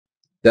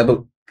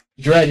Double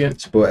Dragon.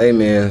 It's your boy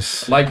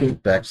AMENZ. Like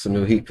it. Back to some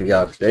new heat for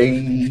y'all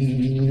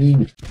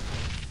today.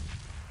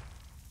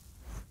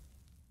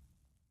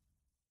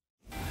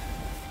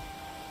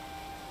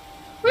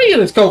 Where you get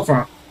this coat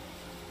from?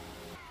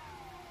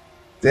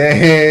 Dang.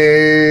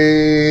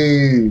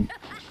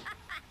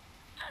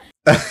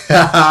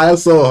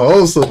 That's so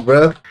wholesome,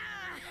 bro.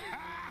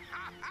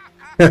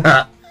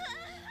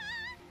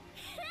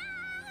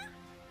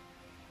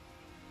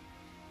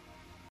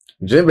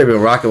 Jimmy been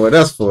rocking with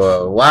us for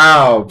a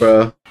while,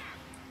 bro.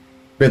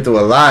 Been through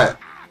a lot.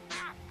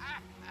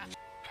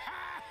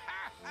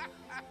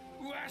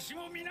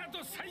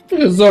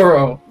 Look at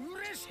Zoro.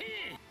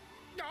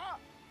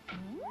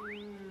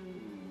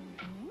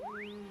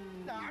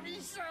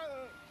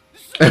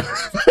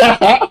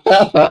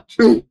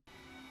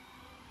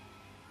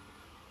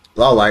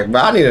 Law like,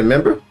 bro, I need a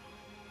member.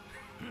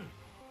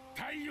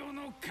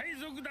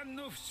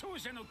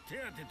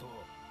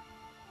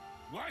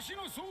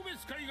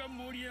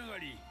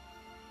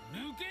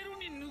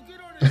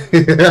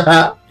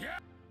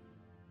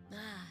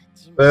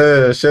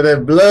 Show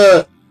that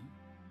blood.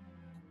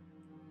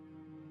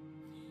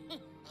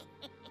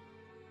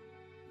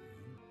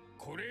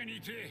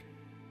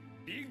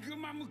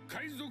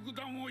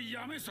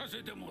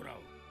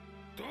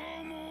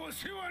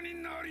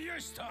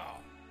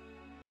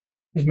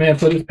 This man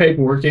put his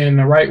paperwork in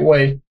the right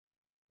way.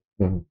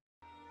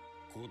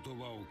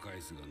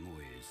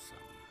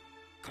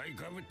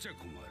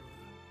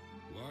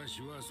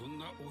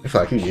 It's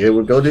like he did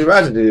what Goldie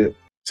Roger did.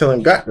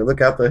 Telling God to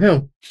look after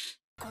him.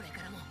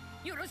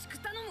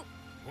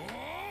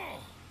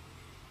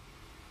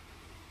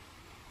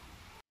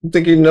 You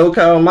think you know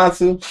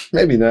Kawamatsu?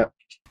 Maybe not.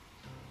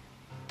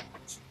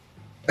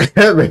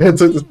 That man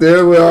took the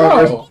steering wheel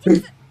off.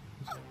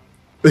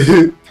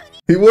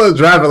 He was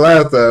driving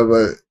last time,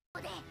 but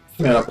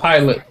man, a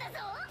pilot.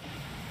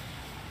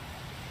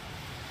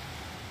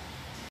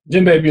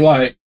 Jinbei be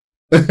like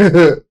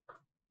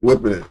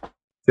whipping it,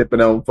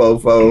 tipping on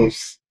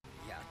fofos.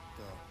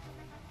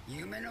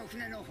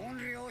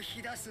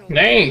 They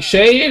ain't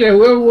Shade and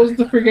whoever was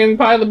the freaking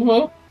pilot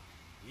before.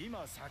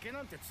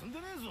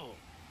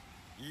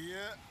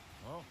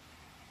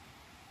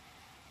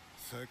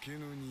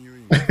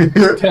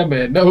 That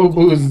man, no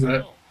booze.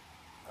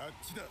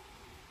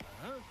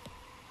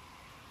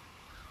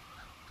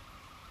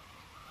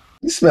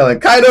 You smelling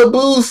Kaido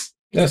booze?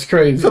 That's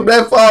crazy. From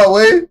that far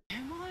away.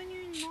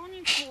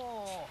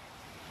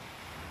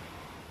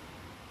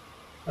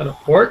 At a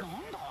port?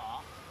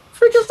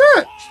 Freak is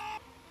that?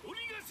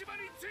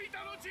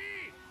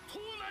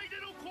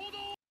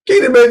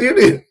 Get it, man, you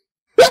need.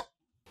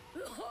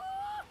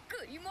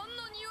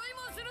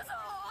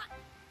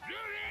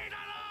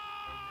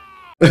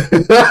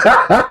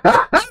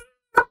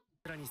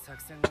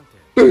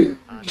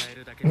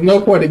 There's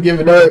no point in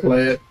giving up,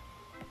 lad.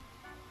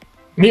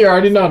 He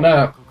already know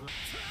now.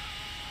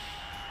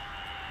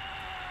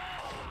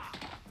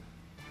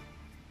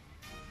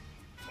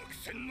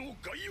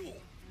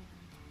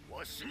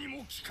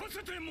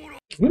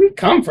 Where did he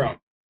come from?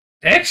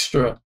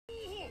 Extra.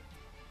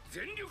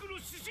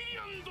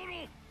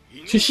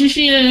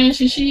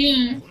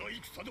 Shishiyan.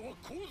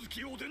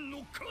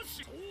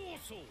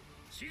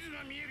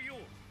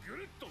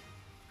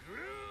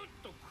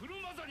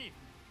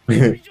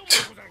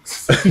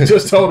 You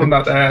just told him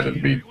not to have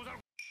it beat.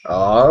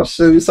 Oh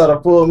shit, you saw the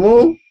full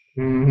moon?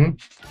 Mm-hmm.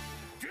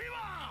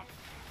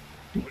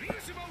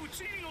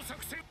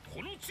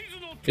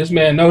 This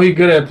man know he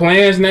good at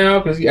plans now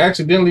because he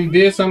accidentally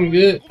did something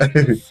good.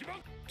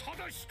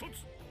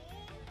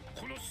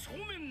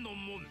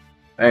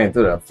 I ain't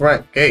through the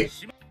front gate.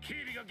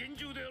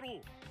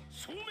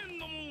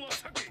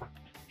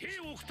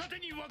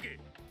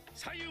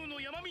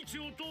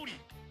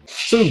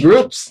 Two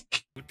groups.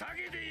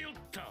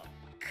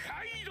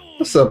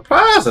 A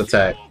surprise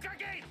attack.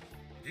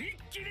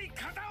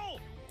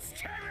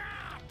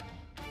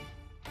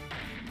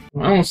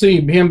 I don't see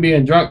him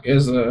being drunk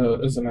as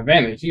an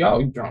advantage. He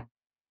always drunk.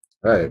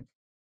 Right.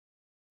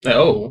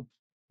 Oh.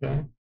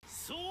 Okay.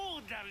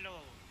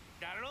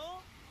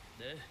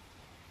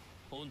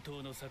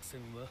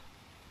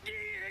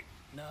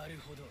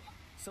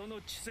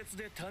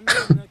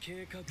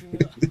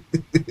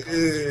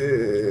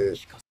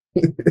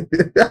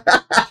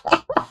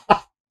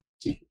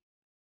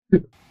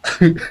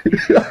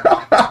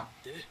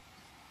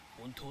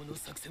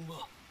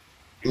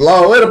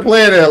 Law, where the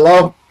plan at,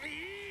 Law?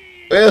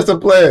 Where's the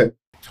plan?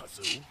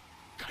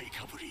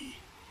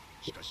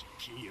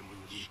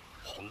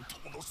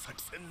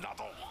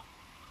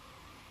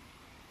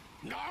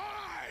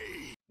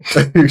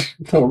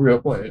 No real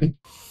plan.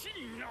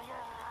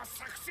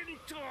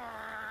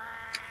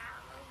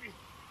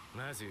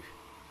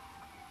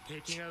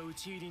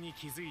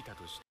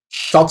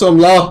 Talk to him,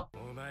 Law.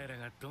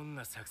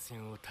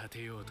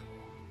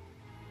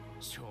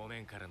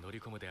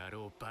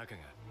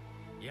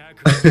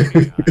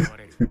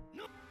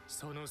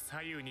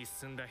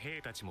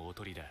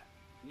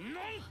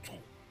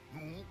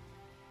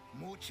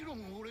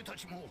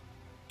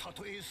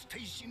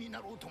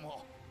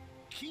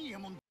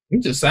 He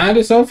just signed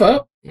himself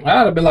up. I'd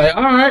have been like,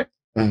 all right.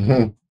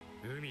 Mm-hmm.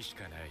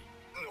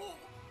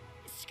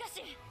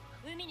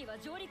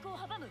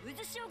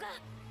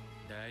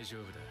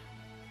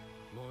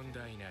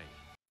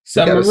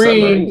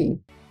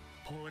 Submarine.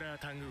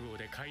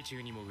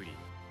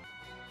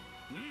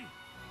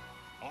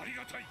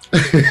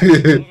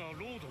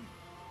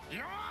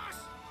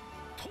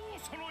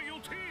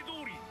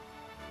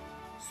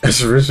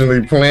 As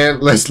originally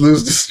planned, let's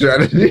lose the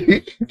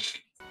strategy.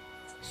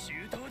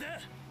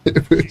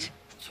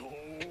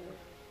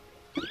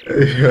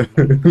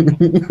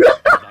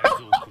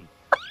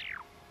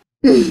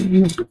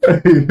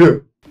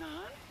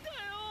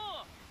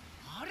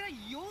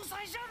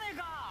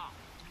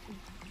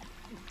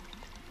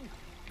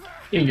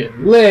 You get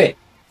lit.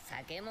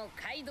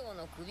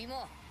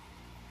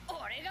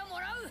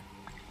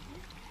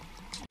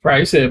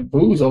 Probably said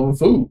booze over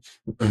food.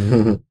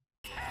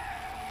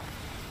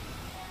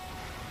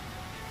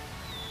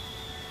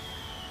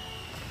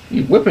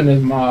 You whipping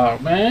this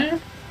mob,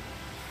 man.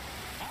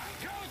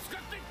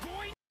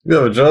 You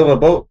ever drove a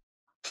boat?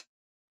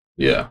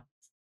 Yeah.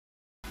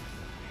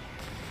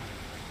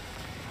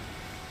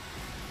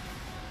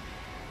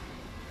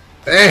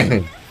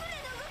 Dang.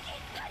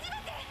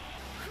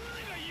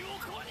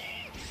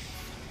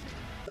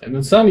 And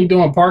then Sonny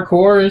doing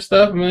parkour and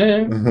stuff,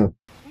 man.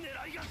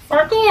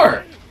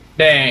 Parkour.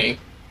 Dang.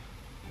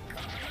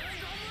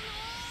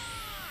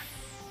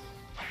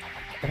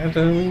 I'm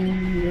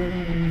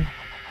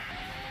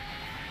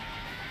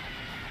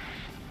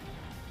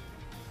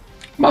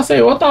about to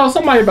say, well, I thought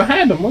somebody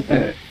behind him. What the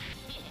heck?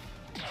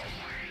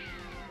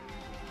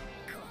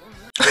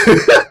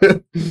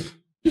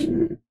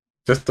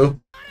 Just do.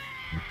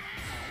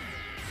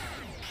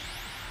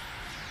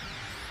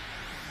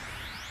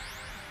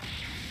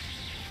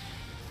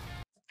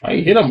 Why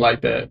you hit him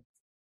like that?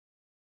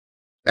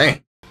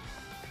 Dang.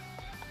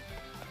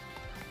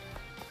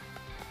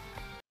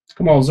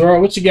 Come on,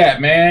 Zoro, what you got,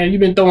 man? You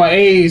been throwing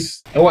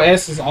A's or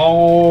S's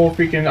all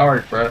freaking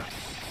arc, bro.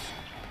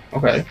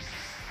 Okay.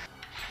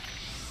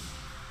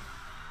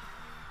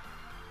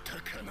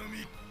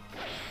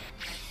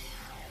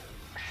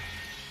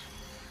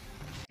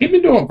 He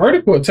been doing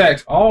vertical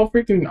attacks all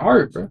freaking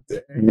arc, bro.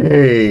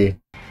 Hey.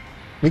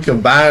 We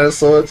combine the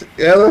swords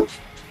together?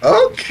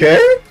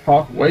 Okay.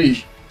 Hawk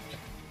wait.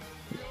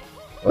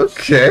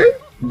 Okay.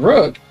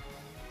 Rook.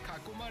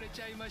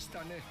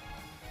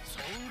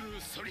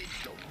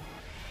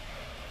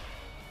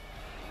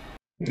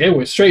 They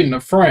went straight in the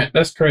front.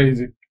 That's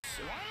crazy.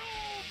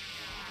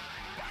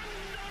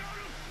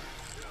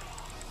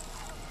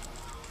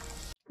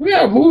 We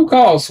got a move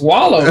called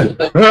Swallow.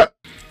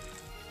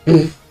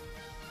 You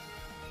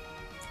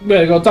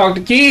better go talk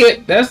to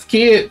Kid. That's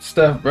Kid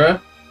stuff, bro.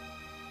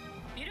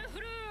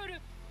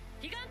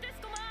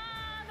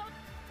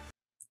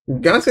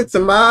 Gigante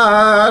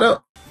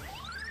tomato.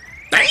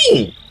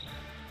 Dang.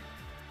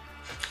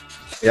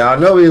 Y'all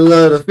know we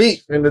love the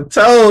feet and the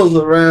toes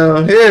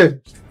around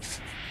here.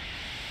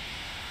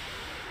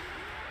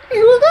 Hey,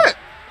 who was that?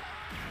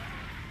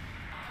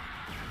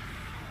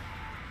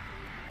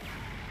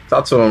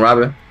 Talk to him,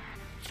 Robin.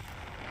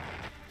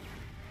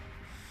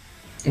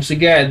 What you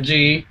got,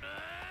 G?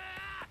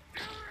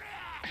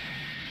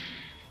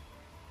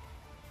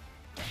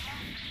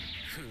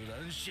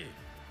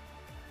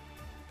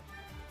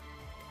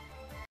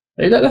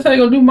 Hey, that's how you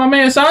gonna do my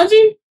man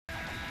Sanji?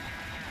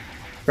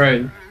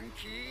 Crazy.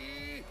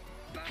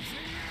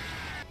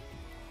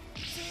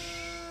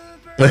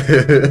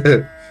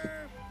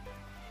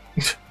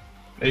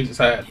 They just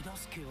had.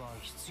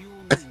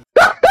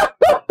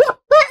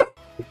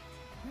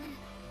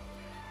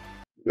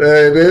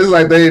 Man, it's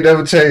like they ain't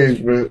never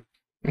changed, bro.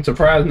 I'm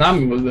surprised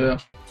Nami was there.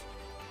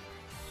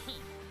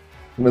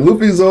 When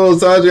Luffy, Zoro,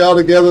 and Sanji all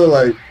together,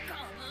 like,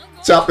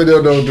 chopping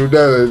them don't do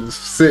nothing,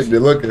 just sitting there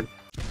looking.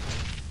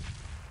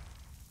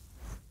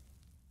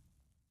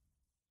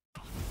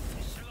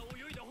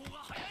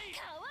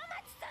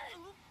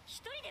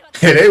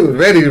 Hey, they was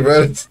ready,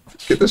 bro.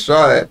 Get the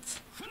shot at.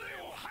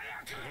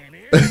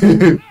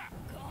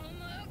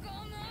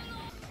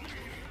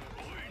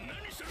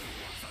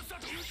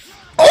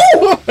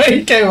 Oh,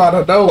 he came out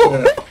of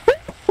nowhere.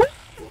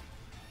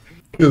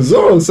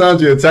 Zoro and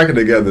Sanji attacking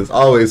together is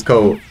always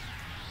cold.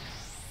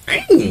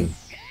 Dang.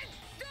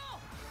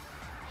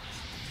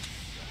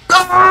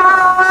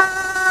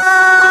 Ah,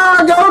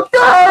 go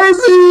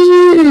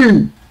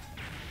crazy!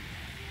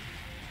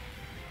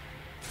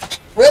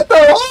 What the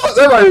hell?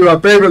 That might be my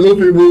favorite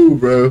Luffy move,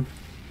 bro.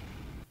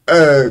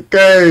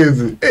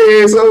 Crazy.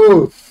 Hey,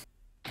 so.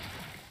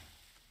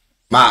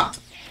 Mop.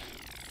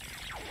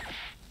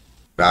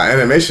 Nah,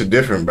 animation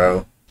different,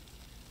 bro.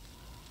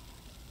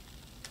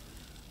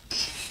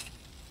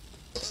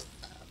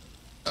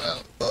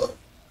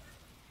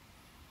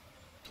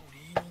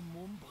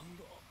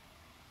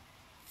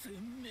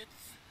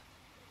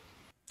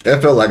 That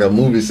felt like a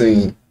movie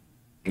scene.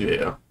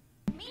 Yeah.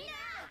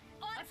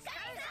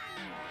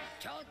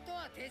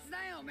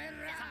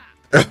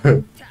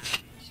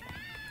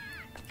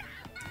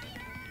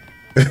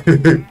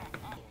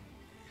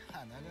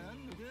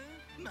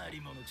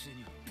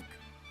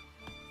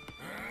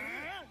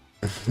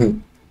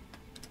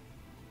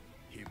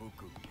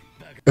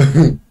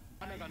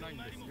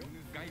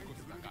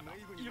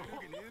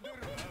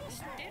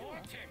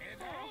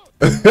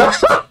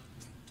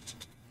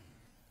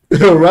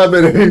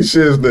 Robin ain't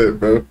shiznit,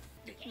 bro.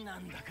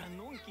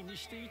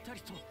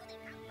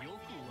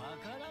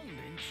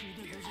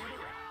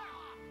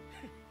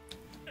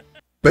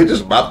 They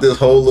just mopped this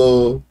whole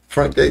little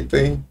front gate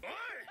thing.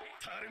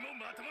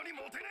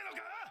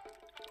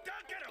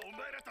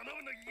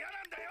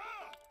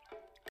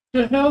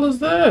 The hell is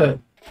that?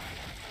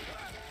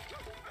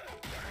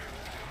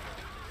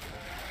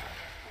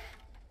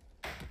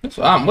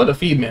 So I'm with a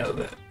female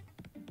that.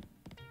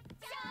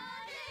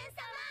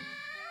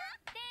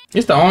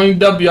 It's the only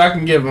W I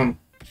can give him.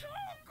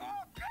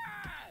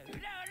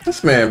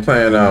 This man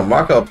playing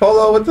Marco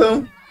Polo with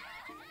them.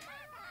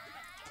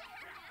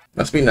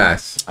 Must be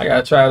nice. I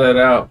gotta try that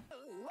out.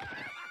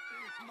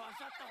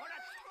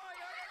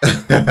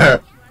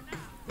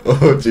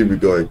 Oh, she be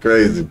going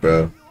crazy,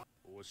 bro.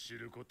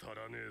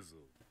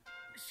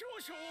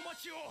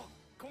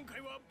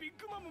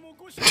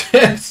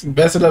 Yes,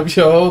 messing up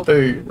your whole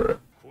thing, bro.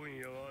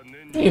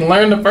 You didn't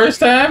learn the first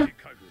time?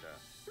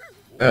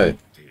 Hey.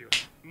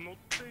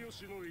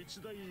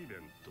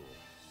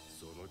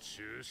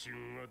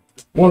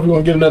 Wonder if we're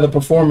gonna get another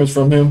performance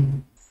from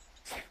him.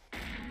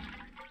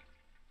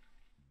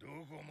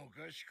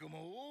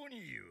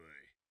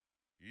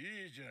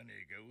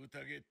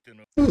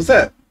 Who's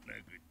that?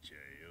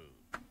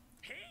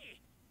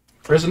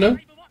 Prisoner?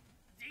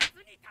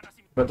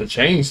 But the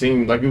chain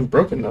seemed like it was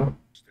broken though.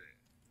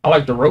 I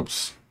like the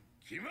ropes.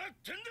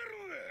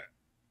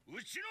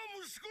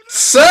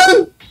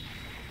 Son?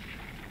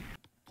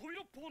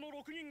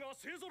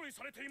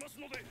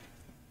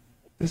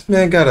 This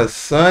man got a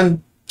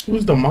son?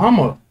 Who's the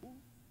mama?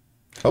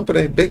 Hope it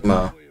ain't Big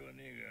Mom.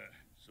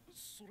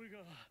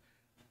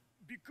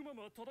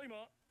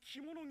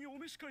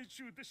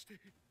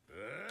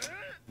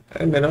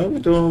 Hey man, don't be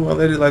doing my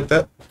lady like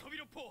that.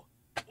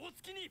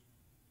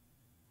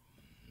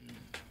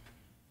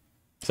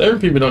 Certain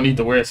people don't need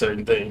to wear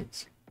certain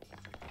things.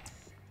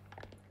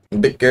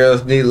 Big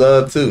girls need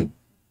love too.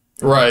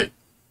 Right.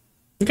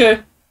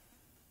 Okay.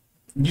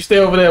 You stay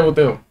over there with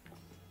them.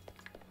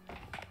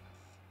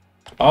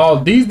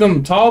 Oh, these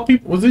them tall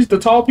people. Was these the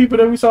tall people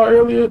that we saw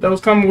earlier? That was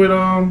coming with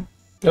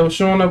that was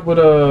showing up with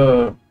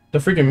the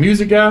freaking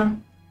music guy?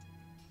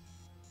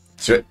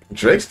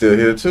 Drake's still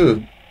here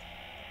too.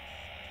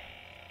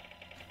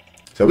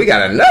 So we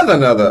got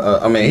another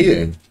I mean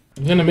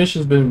he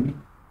Intermission's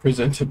been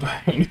presented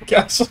by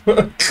Newcastle.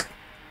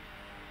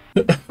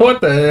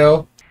 What the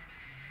hell?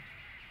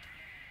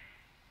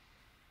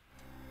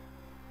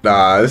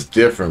 Nah, it's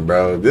different,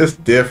 bro. This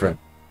different.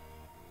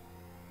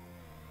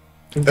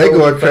 They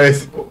going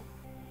crazy.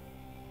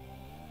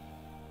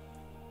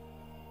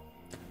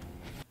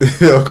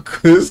 Yo,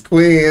 this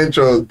Queen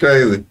intro is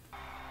crazy.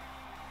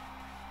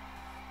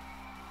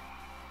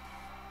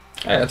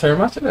 I gotta turn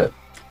my shit up.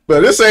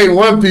 But this ain't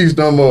One Piece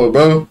no more,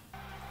 bro.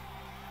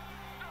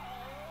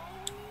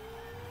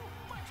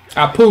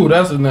 Apu,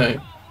 that's his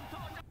name.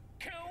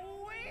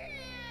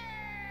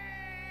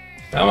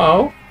 Come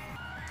on.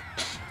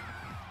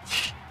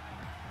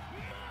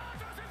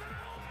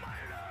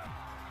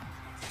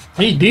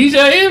 He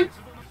DJing?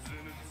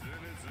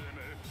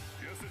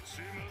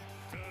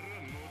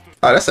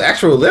 Oh, that's the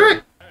actual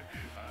lyric?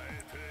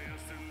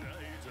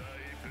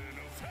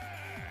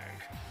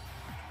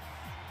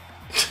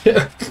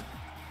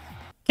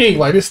 King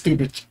like this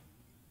stupid.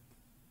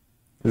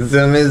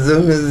 Zimmy,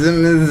 zimmy,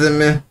 zimmy,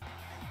 zimmy.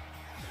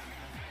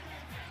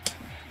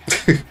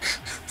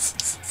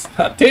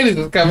 Titties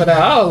was coming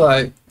out. I was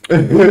like,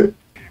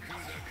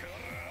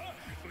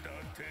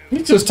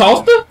 you just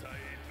tossed her?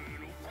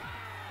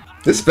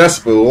 This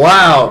festival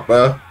wild,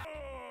 bro.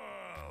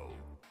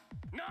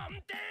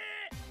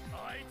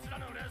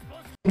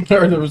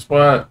 Heard the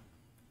response.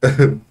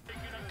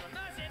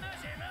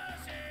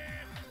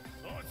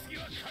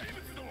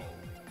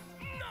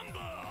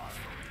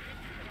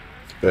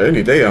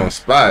 Any day on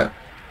spot.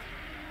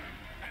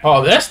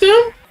 Oh, that's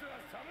them?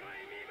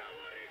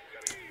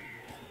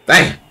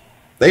 Dang.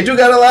 They do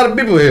got a lot of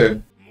people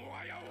here.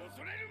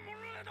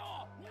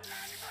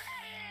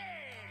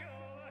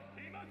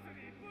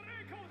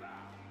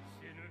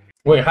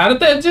 Wait, how did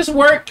that just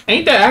work?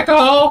 Ain't that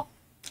alcohol?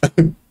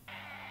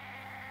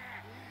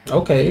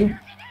 Okay.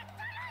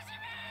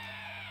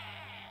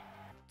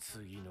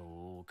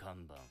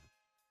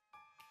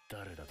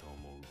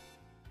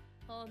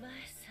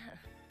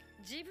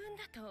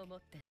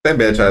 That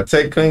man trying to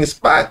take Queen's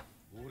spot.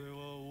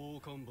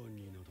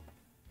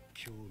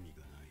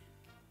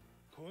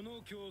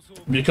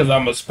 Because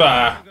I'm a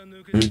spy.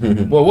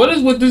 Well, what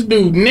is with this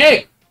dude,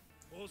 Nick?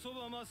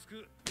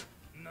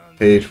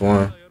 Page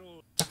 1.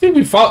 I think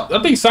we fought.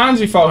 I think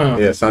Sanji fought him.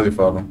 Yeah, Sanji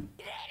fought him.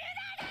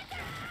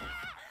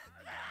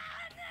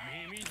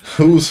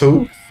 Who's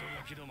who?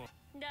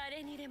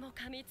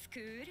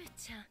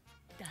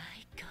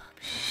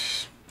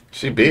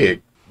 She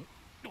big.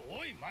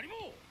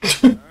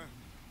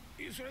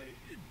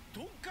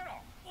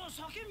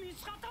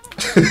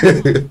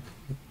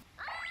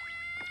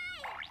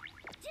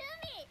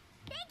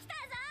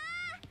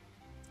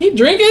 He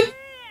drinking?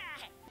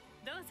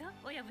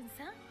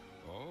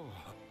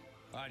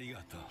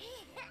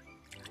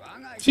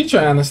 She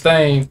trying to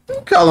stain.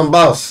 Call him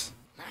boss.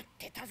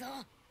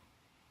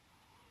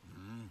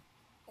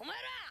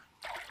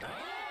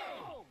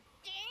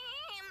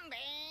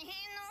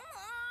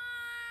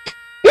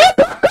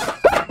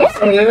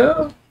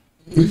 Yeah.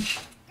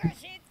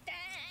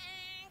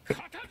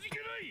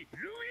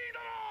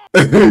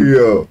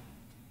 Yo.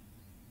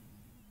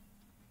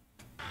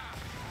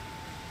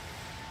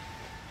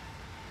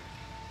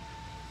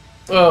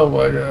 Oh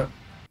my god.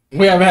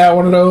 We haven't had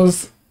one of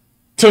those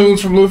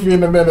tunes from Luffy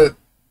in a minute.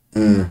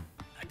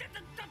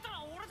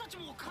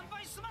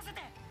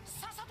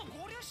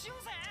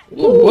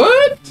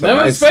 What?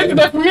 Never expected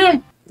that from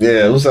him.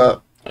 Yeah, what's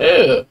up?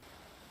 Yeah.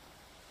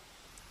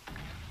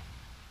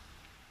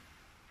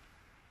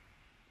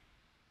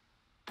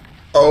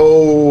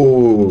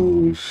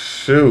 Oh,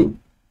 shoot.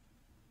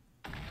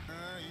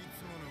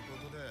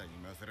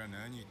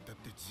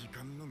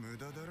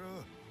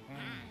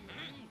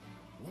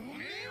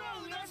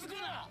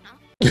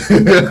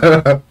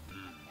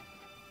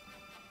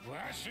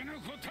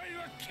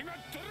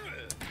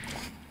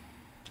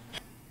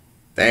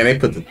 Dang, they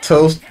put the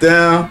toast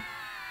down.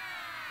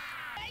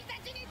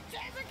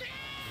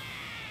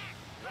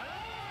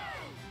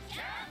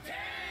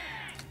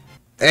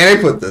 And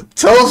they put the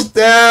toast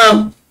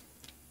down.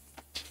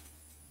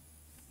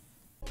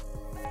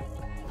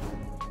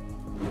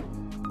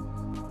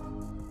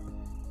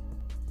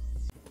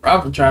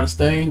 Robin trying to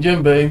stain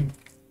Jinbei.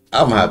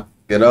 I'm gonna have to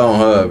get on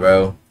her,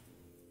 bro.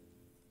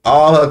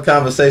 All her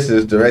conversation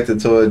is directed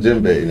toward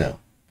Jinbei now.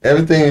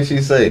 Everything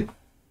she say.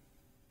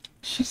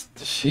 She's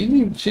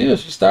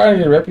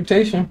starting a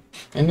reputation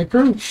in the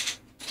crew.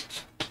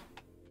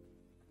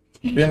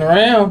 Been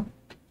around.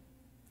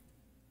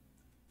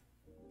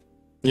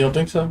 You don't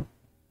think so?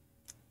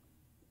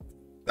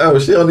 Oh,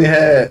 she only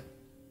had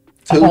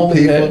two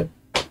people.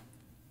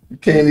 You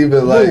can't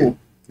even like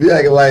be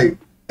acting like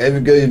every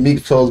girl you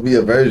meet supposed to be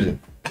a virgin.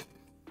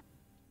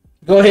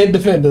 Go ahead and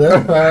defend her.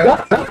 That's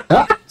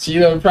fine. She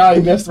done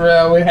probably messed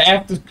around with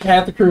half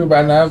the crew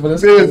by now, but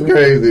it's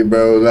crazy,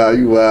 bro. Nah,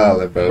 you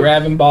wildin', bro.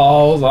 Grabbing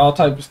balls, all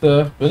type of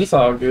stuff, but it's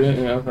all good.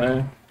 You know what I'm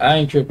saying? I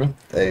ain't tripping.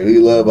 Hey, we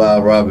love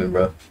our Robin,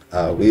 bro.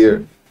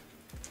 Weird,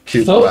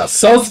 cute, so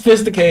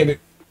sophisticated.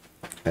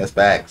 That's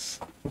facts.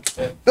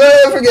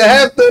 Don't forget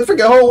half the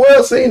freaking whole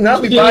world scene.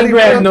 Not be body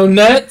grabbing no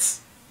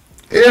nuts.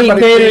 She ain't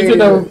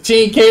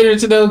catering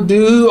to the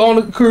dude on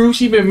the crew.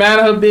 She been mad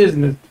at her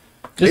business.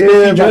 Just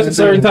because you dress a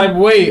certain type of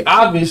way,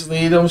 obviously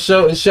it don't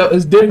show.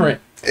 It's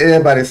different.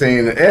 Everybody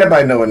seen it.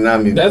 Everybody know what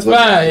Nami. That's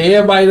fine.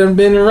 Everybody done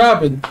been in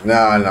Robin.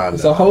 No.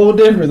 It's a whole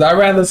difference. I'd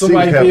rather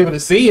somebody be able to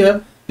see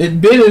her than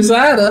been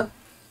inside her.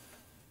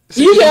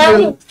 She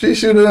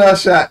shooting our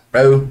shot,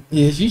 bro.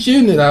 Yeah, she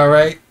shooting it all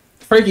right.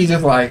 Freaky's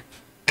just like,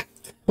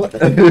 what?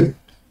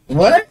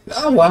 What?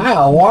 Oh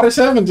wow, Water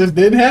 7 just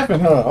didn't happen,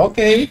 huh?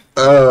 Okay.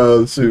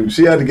 Shoot,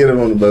 she had to get him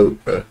on the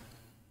boat, bro.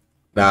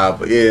 Nah,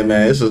 but yeah,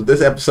 man,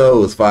 this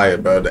episode was fire,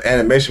 bro. The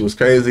animation was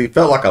crazy. It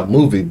felt like a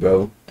movie,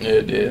 bro. Yeah,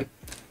 it did.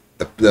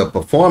 The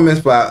performance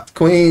by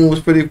Queen was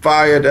pretty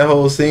fire. That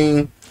whole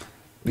scene.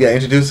 We got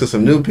introduced to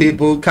some new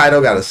people.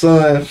 Kaido got a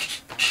son.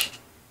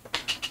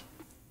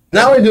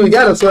 Not only do we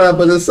got a son,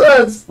 but the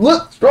sons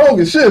look strong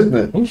as shit,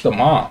 man. Who's the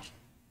mom?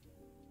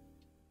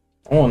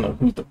 I want to know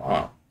who's the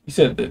mom. He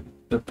said that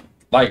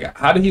like,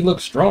 how did he look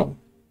strong?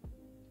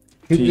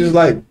 He's just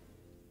like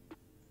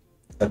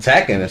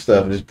attacking and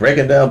stuff, and just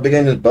breaking down big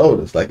his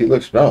boulders. Like he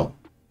looks strong.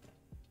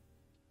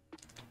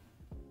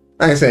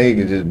 I ain't saying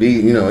he could just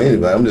be,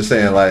 anybody. I'm just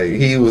saying like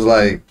he was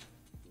like,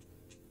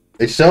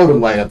 it showed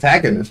him like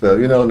attacking and stuff,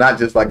 not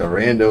just like a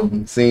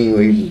random scene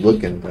where he was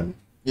looking. Man.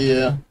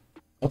 Yeah.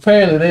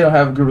 Apparently they don't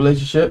have a good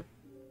relationship.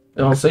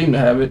 They don't seem to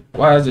have it.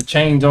 Why has it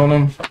changed on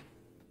them?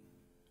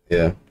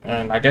 Yeah.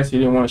 And I guess he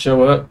didn't want to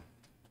show up.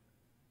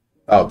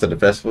 Oh, to the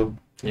festival?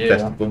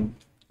 Yeah.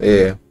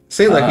 Yeah.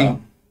 Seems like he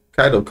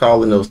Kaido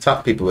calling those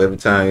top people every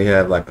time he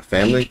have like a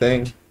family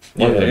thing.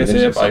 Yeah, it's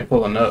everybody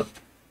pulling up.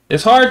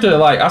 It's hard to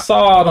like, I saw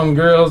all them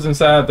girls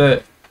inside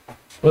that,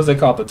 what's they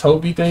called, the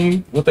Toby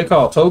thing? What they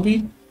call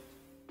Toby?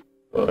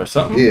 Or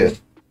something? Yeah.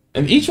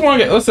 And each one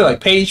got, what's it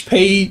like,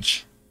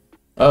 Page?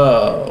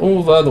 What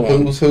was the other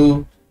one?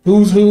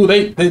 Who's who?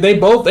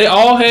 They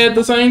all had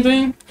the same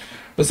thing?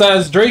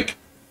 Besides Drake?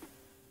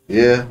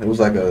 Yeah, it was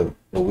like a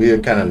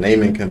weird kind of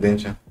naming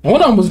convention.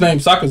 One of them was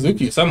named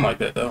Sakazuki or something like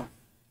that, though.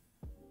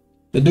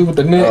 The dude with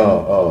the neck.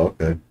 Oh,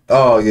 okay.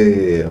 Oh,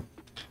 yeah.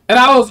 And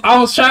I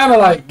was trying to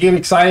like get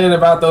excited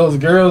about those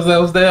girls that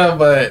was there,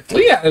 but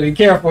we gotta be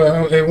careful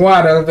in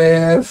Wano,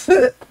 man.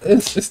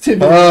 It's too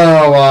bad.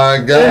 Oh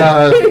my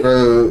god,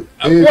 bro.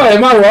 What,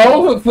 am I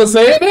wrong for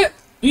saying it?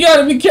 You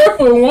gotta be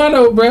careful in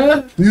Wano,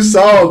 bro. You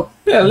saw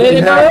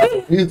lady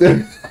boy.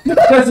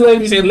 That's the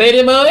lady said,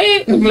 lady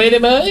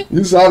boy.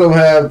 You saw them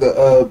have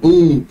the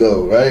boob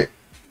though, right?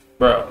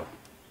 Bro.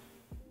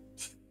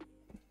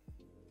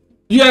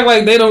 You act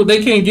like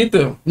they can't get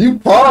them. You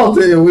paused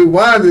it and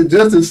rewound it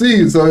just to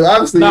see. So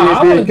obviously, I'm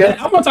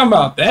not talking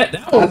about that.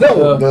 That was I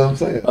know what I'm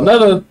saying.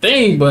 Another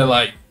thing, but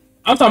like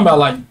I'm talking about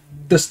like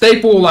the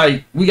staple,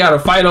 like we gotta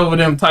fight over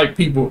them type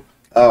people.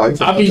 Oh,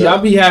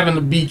 I'll be having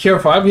to be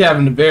careful. I'll be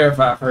having to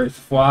verify first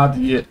before I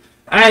do it.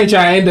 I ain't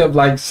trying to end up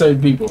like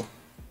certain people.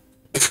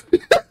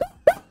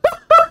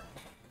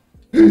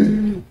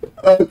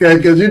 Okay,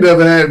 because you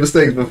never had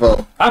mistakes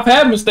before. I've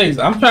had mistakes.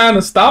 I'm trying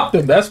to stop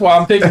them. That's why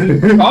I'm taking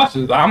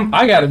precautions.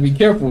 I gotta be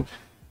careful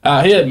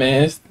out here,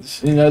 man.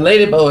 It's, you know,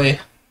 lady boy.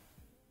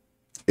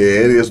 Yeah,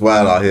 it is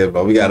wild out here,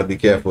 bro. We gotta be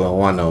careful on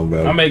one of them,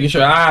 bro. I'm making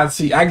sure I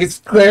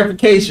get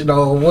clarification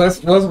on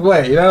what's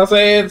what. You know what I'm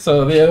saying?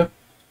 So yeah,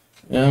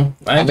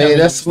 I mean,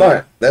 that's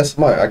smart. That's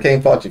smart. I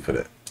can't fault you for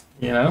that.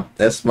 You know,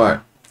 that's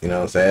smart. You know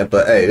what I'm saying?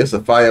 But hey, this is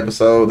a fire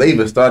episode. They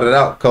even started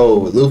out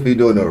cold with Luffy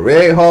doing the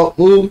Red Hulk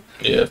move.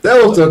 Yeah,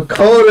 that was the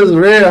coldest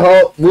Red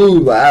Hulk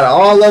move. Like, out of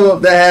all of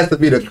them, that has to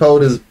be the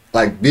coldest,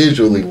 like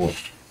visually one.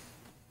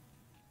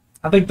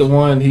 I think the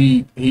one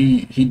he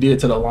did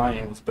to the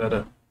lion was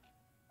better.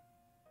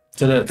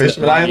 To the Fish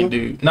lion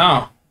dude.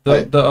 No,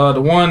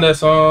 the one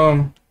that's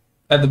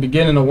at the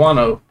beginning of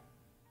Wano.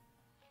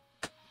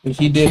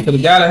 He did to the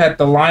guy that had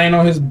the lion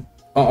on his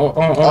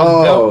on his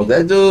belt.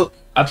 That dude.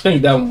 I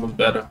think that one was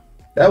better.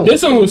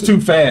 This one was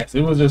too fast.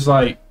 It was just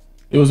like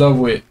it was over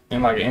with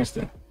in like an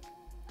instant.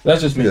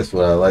 That's just me. That's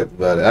what I like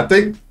about it. I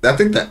think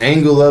the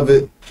angle of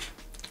it,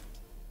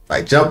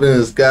 like jumping in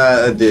the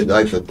sky, I did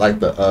like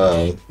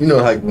the you know,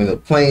 like when a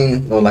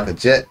plane or like a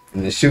jet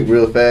and you shoot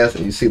real fast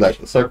and you see like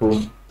the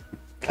circle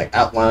like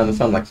outline or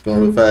something like it's going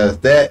real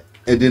fast. That,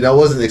 and then I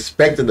wasn't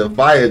expecting the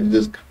fire to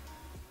just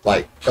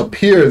like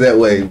appear that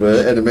way,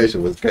 but the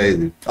animation was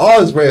crazy.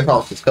 All his Red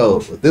Hawk was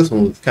cold, but this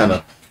one was kind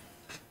of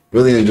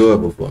really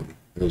enjoyable for me.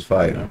 It was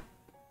fire.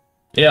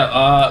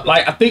 Yeah,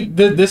 like I think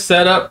this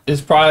setup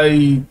is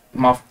probably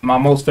my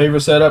most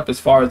favorite setup as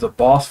far as the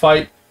boss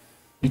fight,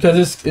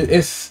 because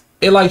it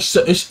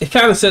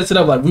kind of sets it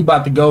up like we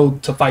about to go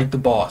to fight the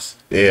boss.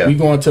 Yeah, we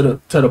going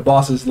to the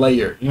boss's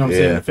lair. You know what I'm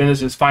saying? To finish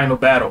his final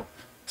battle.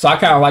 So I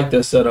kind of like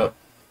that setup.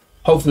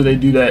 Hopefully they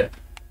do that,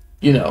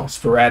 you know,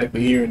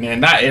 sporadically here and there.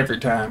 Not every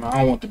time. I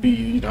don't want to be,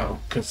 you know,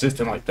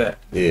 consistent like that.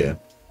 Yeah,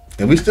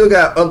 and we still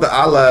got other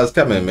allies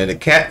coming, man. The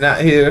cat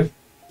not here.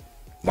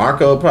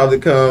 Marco probably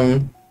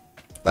come.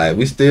 Like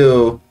we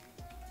still,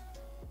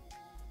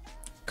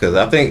 cause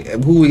I think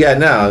who we got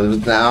now. I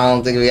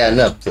don't think we got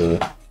enough to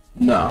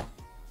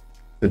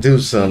do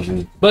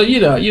something. But you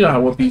know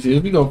how One Piece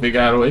is. We gonna figure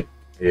out a way.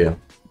 Yeah.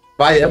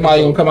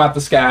 Somebody gonna come out the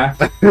sky.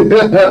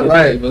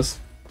 Right.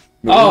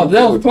 Oh,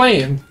 that was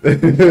playing.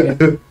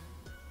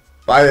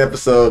 Fire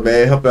episode,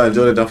 man. Hope y'all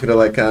enjoyed it. Don't forget to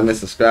like, comment,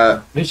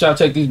 subscribe. Make sure y'all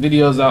check these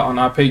videos out on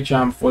our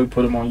Patreon before we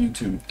put them on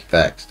YouTube.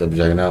 Facts. Double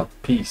checking out.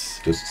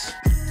 Peace. Deuces.